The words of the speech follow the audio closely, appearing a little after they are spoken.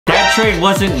trade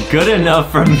wasn't good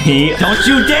enough for me. Don't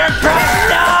you dare press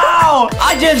no!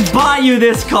 I just bought you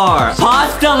this car.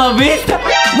 Pasta la vista.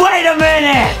 Wait a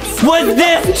minute! Was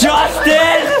this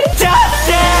Justin?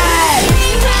 Justin!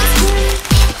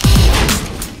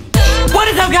 What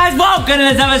is up, guys? Welcome to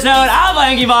this episode of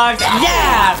LankyBox.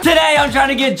 Yeah! Today I'm trying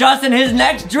to get Justin his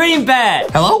next dream pet.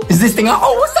 Hello? Is this thing on?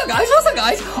 Oh, what's up, guys? What's up,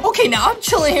 guys? Okay, now I'm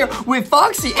chilling here with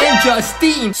Foxy and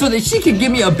Justine so that she can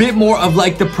give me a bit more of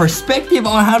like the perspective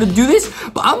on how to do this.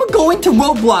 But I'm gonna go into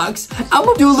Roblox. I'm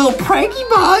gonna do a little pranky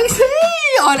box.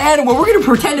 Hey, on Adam, where we're gonna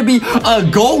pretend to be a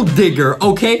gold digger,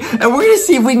 okay? And we're gonna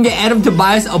see if we can get Adam to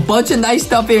buy us a bunch of nice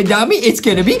stuff in Adopt Me. It's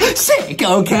gonna be sick,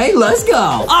 okay? Let's go.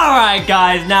 All right,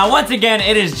 guys. Now, once again,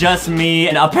 it is just me.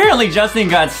 And apparently, Justin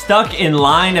got stuck in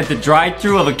line at the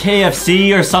drive-thru of a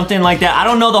KFC or something like that. I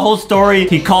don't know the whole story.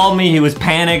 He called me. He was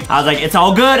panicked. I was like, it's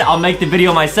all good. I'll make the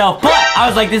video myself. But I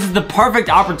was like, this is the perfect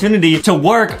opportunity to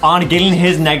work on getting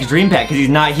his next dream pet because he's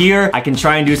not here. I can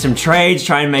try and do some trades,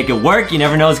 try and make it work. You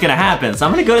never know what's gonna happen. So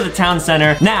I'm gonna go to the town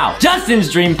center. Now,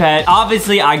 Justin's dream pet,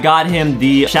 obviously I got him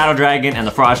the Shadow Dragon and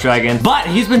the Frost Dragon, but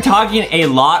he's been talking a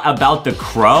lot about the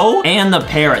crow and the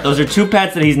parrot. Those are two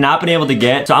pets that he's not been able to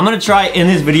get. So I'm gonna try in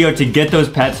this video to get those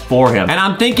pets for him. And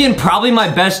I'm thinking probably my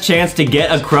best chance to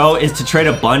get a crow is to trade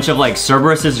a bunch of like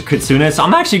Cerberuses or Kitsunes. So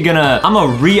I'm gonna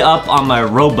re-up on my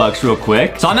Robux real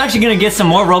quick. So I'm actually gonna get some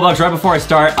more Robux right before I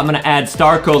start. I'm gonna add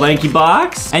star code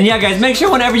LankyBox. And yeah, guys, make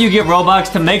sure whenever you get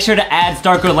Robux to make sure to add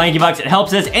star code LankyBox. It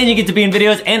helps us and you get to be in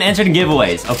videos and enter in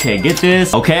giveaways. Okay, get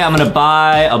this. Okay, I'm gonna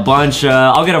buy a bunch.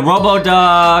 I'll get a Robo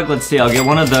Dog. Let's see, I'll get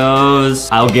one of those.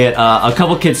 I'll get a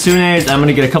couple Kitsunes. I'm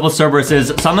gonna get a couple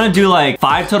Cerberuses. So I'm gonna do like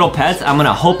 5 total pets. I'm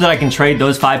gonna hope that I can trade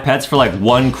those 5 pets for like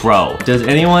 1 crow. Does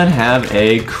anyone have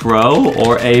a crow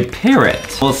or a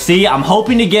parrot? We'll see. I'm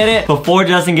hoping to get it before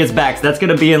Justin gets back. So that's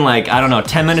gonna be in like, I don't know,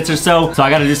 10 minutes or so. So I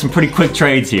gotta do some pretty quick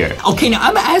trades here. Okay, now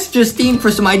I'm gonna ask Justine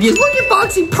for some ideas. Look at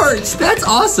Foxy perched. That's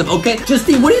awesome. Okay,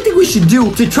 Justine, what do you think we should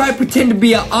do to try to pretend to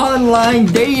be an online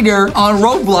dater on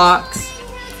Roblox?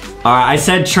 All right, I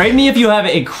said trade me if you have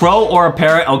a crow or a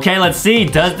parrot. Okay, let's see.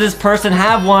 Does this person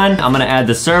have one? I'm gonna add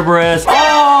the Cerberus.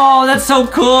 Oh, that's so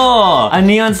cool. A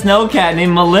neon snow cat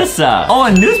named Melissa. Oh,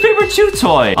 a newspaper chew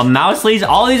toy. A mouse leash.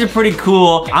 All these are pretty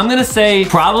cool. I'm gonna say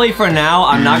probably for now,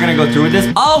 I'm not gonna go through with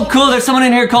this. Oh, cool. There's someone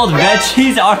in here called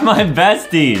Veggies Are My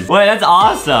Besties. Wait, that's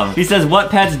awesome. He says,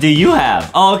 what pets do you have?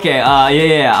 Oh, okay.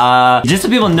 Just so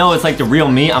people know it's like the real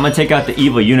me, I'm gonna take out the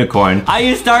evil unicorn. I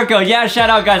use star code. Yeah, shout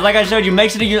out, guys. Like I showed you,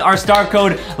 make sure to use our star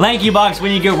code LankyBox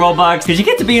when you get Robux because you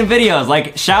get to be in videos.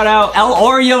 Like shout out El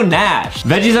Oreo Nash.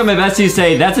 Veggies Are My Besties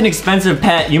say that's an expensive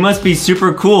pet. You must be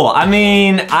super cool. I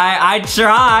mean, I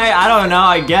try. I don't know,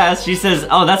 I guess. She says,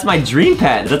 oh, that's my dream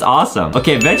pet. That's awesome.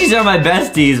 Okay, Veggies Are My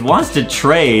Besties wants to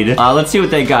trade. Let's see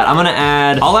what they got.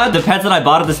 I'll add the pets that I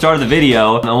bought at the start of the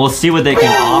video and we'll see what they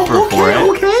can offer for it.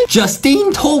 Okay.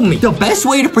 Justine told me the best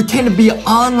way to pretend to be an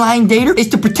online dater is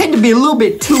to pretend to be a little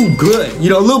bit too good. You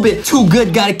know, a little bit too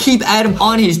good. Gotta keep Adam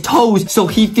on his toes so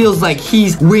he feels like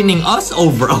he's winning us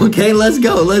over. Okay, let's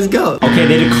go, let's go. Okay,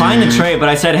 they declined the trade, but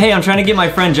I said, hey, I'm trying to get my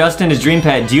friend Justin his dream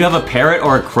pet. Do you have a parrot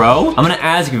or a crow? I'm gonna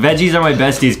ask Veggies Are My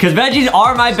Besties, because Veggies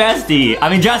are my bestie. I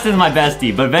mean, Justin's my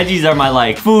bestie, but Veggies are my,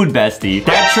 like, food bestie.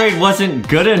 That trade wasn't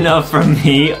good enough for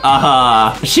me.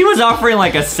 She was offering,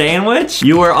 like, a sandwich.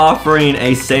 You were offering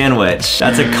a sandwich.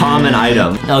 That's a common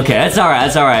item. Okay, that's all right,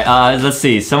 that's all right. Let's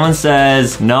see. Someone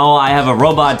says, no, I have a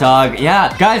robot dog.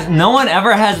 Yeah, guys, no one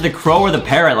ever has the crow or the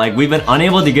parrot. Like, we've been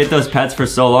unable to get those pets for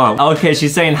so long. Okay,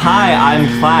 she's saying, hi,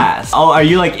 I'm class. Oh, are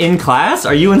you like in class?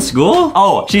 Are you in school?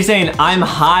 Oh, she's saying, I'm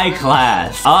high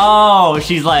class. Oh,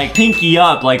 she's like pinky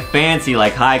up, like fancy,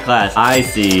 like high class. I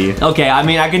see. Okay, I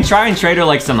mean, I can try and trade her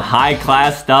like some high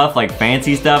class stuff, like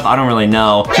fancy stuff. I don't really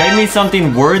know. Trade me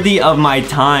something worthy of my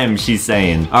time, she's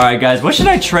saying. All right, guys, what should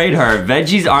I trade her?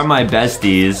 Veggies Are My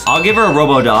Besties. I'll give her a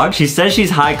Robo Dog. She says she's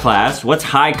high class. What's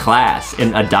high class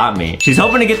in Adopt Me? She's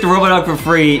hoping to get the Robo Dog for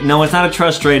free. No, it's not a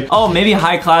trust trade. Oh, maybe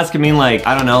high class could mean like,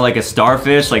 I don't know, like a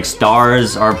starfish. Like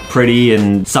stars are pretty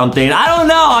and something. I don't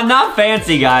know. I'm not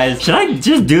fancy, guys. Should I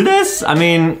just do this? I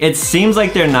mean, it seems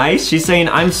like they're nice. She's saying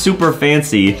I'm super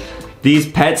fancy. These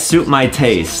pets suit my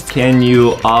taste. Can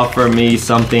you offer me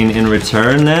something in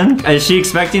return then? Is she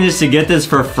expecting us to get this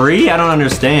for free? I don't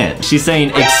understand. She's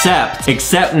saying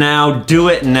accept now, do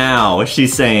it now.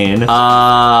 She's saying,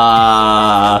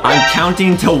 I'm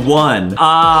counting to 1.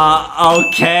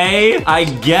 Okay, I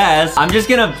guess. I'm just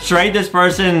gonna trade this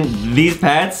person these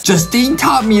pets. Justine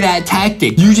taught me that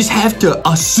tactic. You just have to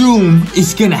assume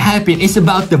it's gonna happen. It's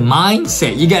about the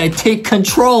mindset. You gotta take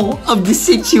control of the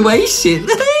situation.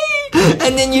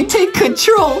 And then you take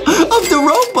control of the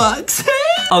Robux.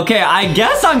 Okay, I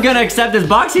guess I'm gonna accept this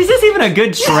box. Is this even a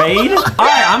good trade? All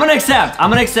right, I'm gonna accept.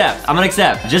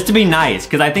 Just to be nice,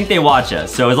 because I think they watch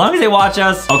us. So as long as they watch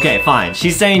us, okay, fine.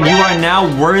 She's saying you are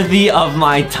now worthy of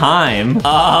my time.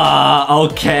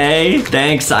 Okay.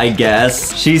 Thanks, I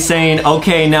guess. She's saying,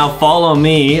 okay, now follow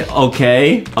me.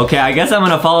 Okay, I guess I'm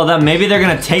gonna follow them. Maybe they're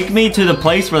gonna take me to the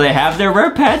place where they have their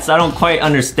rare pets. I don't quite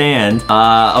understand.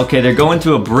 Okay, they're going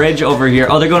to a bridge over here.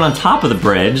 Oh, they're going on top of the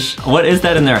bridge. What is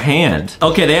that in their hand?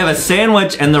 Okay, they have a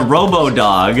sandwich and the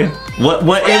Robo-Dog.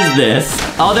 What is this?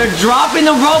 Oh, they're dropping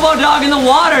the Robo-Dog in the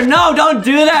water. No, don't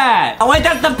do that. Oh, wait,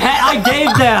 that's the pet I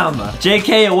gave them.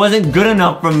 JK, it wasn't good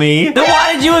enough for me. Then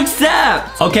why did you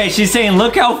accept? Okay, she's saying,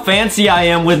 look how fancy I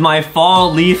am with my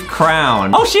fall leaf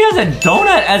crown. Oh, she has a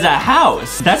donut as a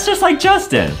house. That's just like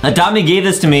Justin. Adopt Me gave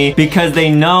this to me because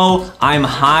they know I'm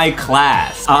high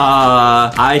class.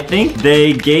 I think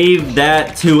they gave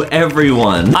that to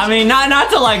everyone. I mean, not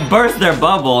to like burst their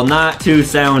bubble, not to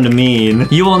sound mean.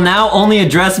 You will now only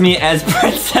address me as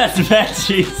Princess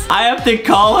Veggies. I have to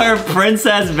call her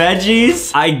Princess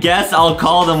Veggies? I guess I'll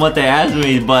call them what they asked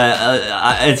me, but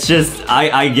it's just,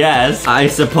 I guess. I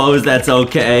suppose that's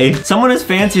okay. Someone as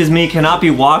fancy as me cannot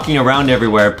be walking around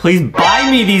everywhere. Please buy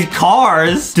me these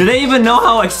cars. Do they even know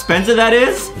how expensive that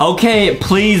is? Okay,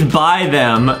 please buy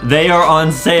them. They are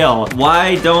on sale.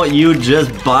 Why don't you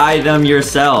just buy them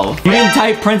yourself? You didn't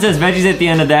type Princess Veggies at the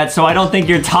end of that, so I don't think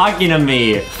you're talking to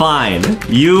me. Fine.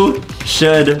 You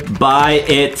should buy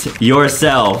it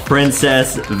yourself.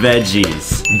 Princess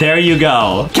Veggies. There you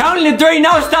go. Counting to 3.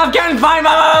 No, stop counting. Fine.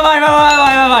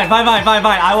 I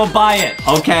will buy it.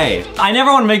 Okay. I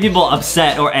never want to make people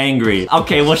upset or angry.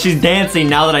 Okay, well, she's dancing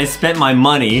now that I spent my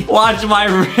money. Watch my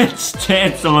rich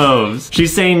dance moves.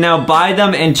 She's saying, now buy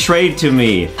them and trade to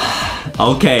me.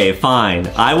 Okay, fine.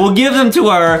 I will give them to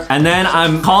her, and then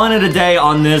I'm calling it a day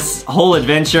on this whole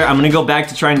adventure. I'm gonna go back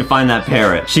to trying to find that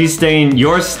parrot. She's saying,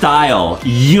 your style.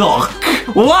 Yuck.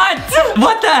 What?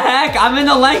 What the heck? I'm in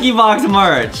the LankyBox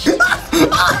merch.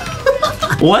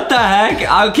 What the heck?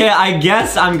 Okay, I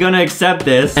guess I'm gonna accept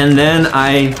this, and then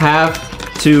I have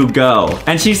to go.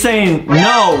 And she's saying,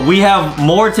 no, we have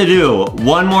more to do.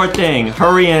 One more thing.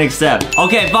 Hurry and accept.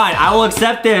 Okay, fine. I will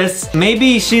accept this.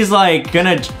 Maybe she's like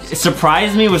gonna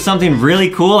surprise me with something really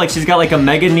cool. Like she's got like a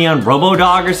mega neon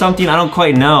Robo-Dog or something. I don't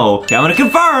quite know. Okay, I'm gonna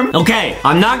confirm. Okay,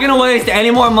 I'm not gonna waste any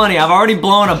more money. I've already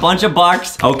blown a bunch of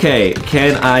bucks. Okay,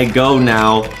 can I go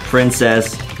now,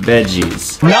 Princess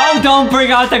Veggies? No, don't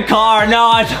bring out the car.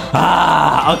 No,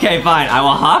 okay, fine. I will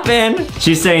hop in.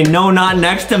 She's saying, no, not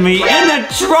next to me. In the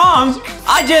trunk.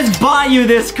 I just bought you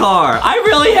this car. I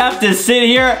really have to sit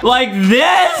here like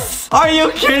this? Are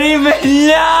you kidding me?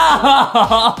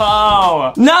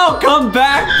 No! No, come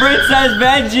back, Princess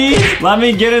Veggie. Let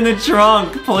me get in the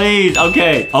trunk, please.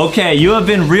 Okay, you have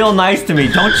been real nice to me.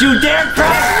 Don't you dare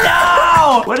crash. No!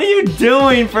 What are you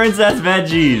doing, Princess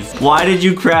Veggies? Why did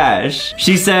you crash?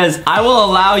 She says, I will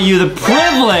allow you the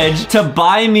privilege to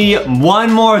buy me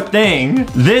one more thing.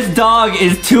 This dog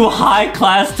is too high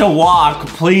class to walk.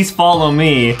 Please follow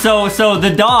me. So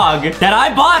the dog that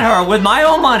I bought her with my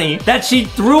own money, that she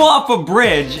threw off a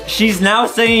bridge, she's now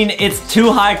saying it's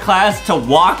too high class to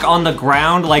walk on the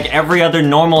ground like every other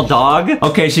normal dog.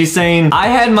 Okay, she's saying, I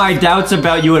had my doubts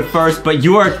about you at first, but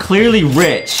you are clearly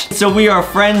rich. So we are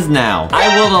friends now. I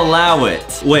will allow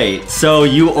it. Wait, so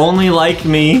you only like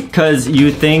me because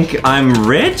you think I'm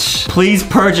rich? Please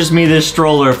purchase me this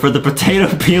stroller for the potato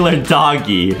peeler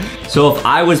doggy. So if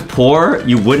I was poor,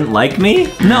 you wouldn't like me?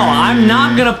 No, I'm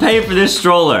not gonna pay for this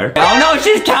stroller. Oh no,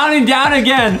 she's counting down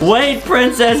again. Wait,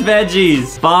 Princess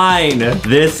Veggies. Fine,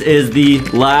 this is the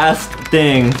last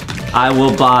thing I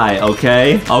will buy,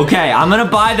 okay? Okay, I'm gonna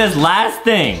buy this last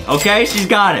thing, okay? She's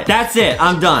got it. That's it,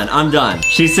 I'm done.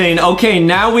 She's saying, okay,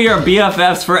 now we are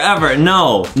BFFs forever.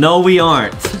 No, we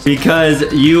aren't. Because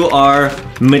you are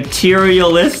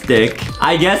materialistic.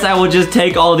 I guess I will just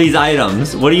take all these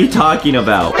items. What are you talking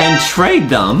about? And trade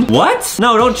them? What?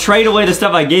 No, don't trade away the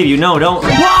stuff I gave you. No, don't.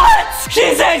 What?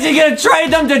 She said she's gonna trade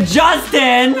them to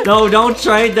Justin. No, don't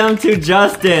trade them to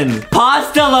Justin.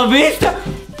 Pasta la vista.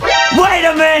 Wait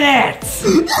a minute!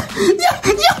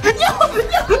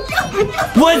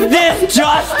 Was this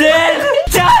Justin?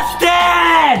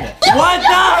 Justin! What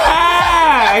the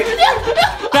heck?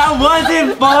 That That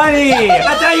wasn't funny.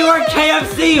 I thought you were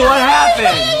KFC. What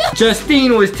happened?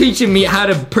 Justine was teaching me how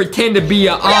to pretend to be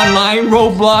an online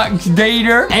Roblox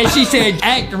dater. And she said,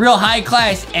 act real high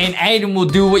class and Aiden will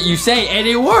do what you say, and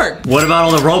it worked. What about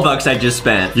all the Robux I just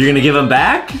spent? You're gonna give them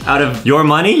back? Out of your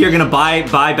money? You're gonna buy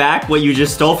back what you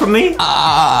just stole from me?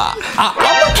 I'm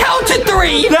gonna count to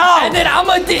 3. No. And then I'm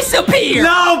gonna disappear.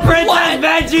 No, Princess 1,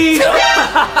 Veggie. 2.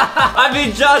 I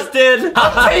mean, Justin.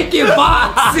 I'm taking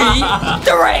Foxy.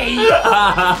 3.